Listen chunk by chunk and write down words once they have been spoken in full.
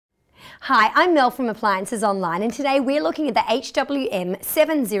Hi, I'm Mel from Appliances Online, and today we're looking at the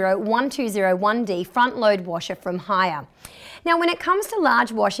HWM70 front load washer from Hire. Now, when it comes to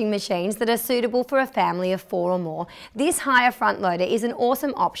large washing machines that are suitable for a family of 4 or more, this Hire front loader is an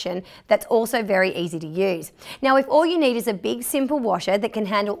awesome option that's also very easy to use. Now, if all you need is a big, simple washer that can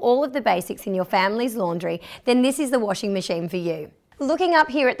handle all of the basics in your family's laundry, then this is the washing machine for you. Looking up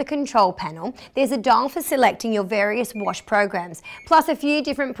here at the control panel, there's a dial for selecting your various wash programs, plus a few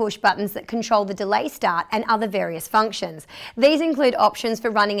different push buttons that control the delay start and other various functions. These include options for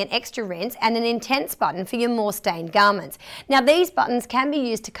running an extra rinse and an intense button for your more stained garments. Now, these buttons can be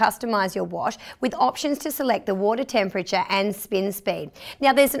used to customize your wash with options to select the water temperature and spin speed.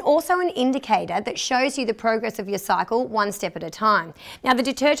 Now, there's also an indicator that shows you the progress of your cycle one step at a time. Now, the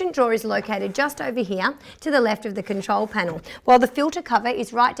detergent drawer is located just over here to the left of the control panel, while the filter cover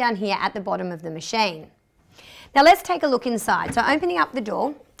is right down here at the bottom of the machine. Now let's take a look inside. So opening up the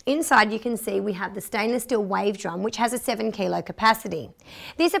door, inside you can see we have the stainless steel wave drum, which has a 7 kilo capacity.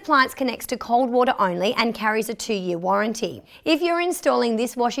 This appliance connects to cold water only and carries a 2-year warranty. If you're installing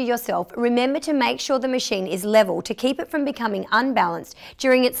this washer yourself, remember to make sure the machine is level to keep it from becoming unbalanced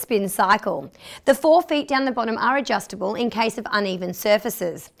during its spin cycle. The 4 feet down the bottom are adjustable in case of uneven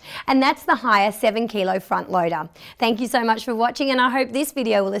surfaces. And that's the Hire 7 kilo front loader. Thank you so much for watching, and I hope this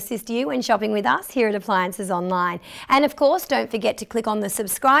video will assist you when shopping with us here at Appliances Online. And of course, don't forget to click on the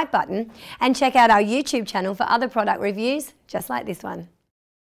subscribe button and check out our YouTube channel for other product reviews just like this one.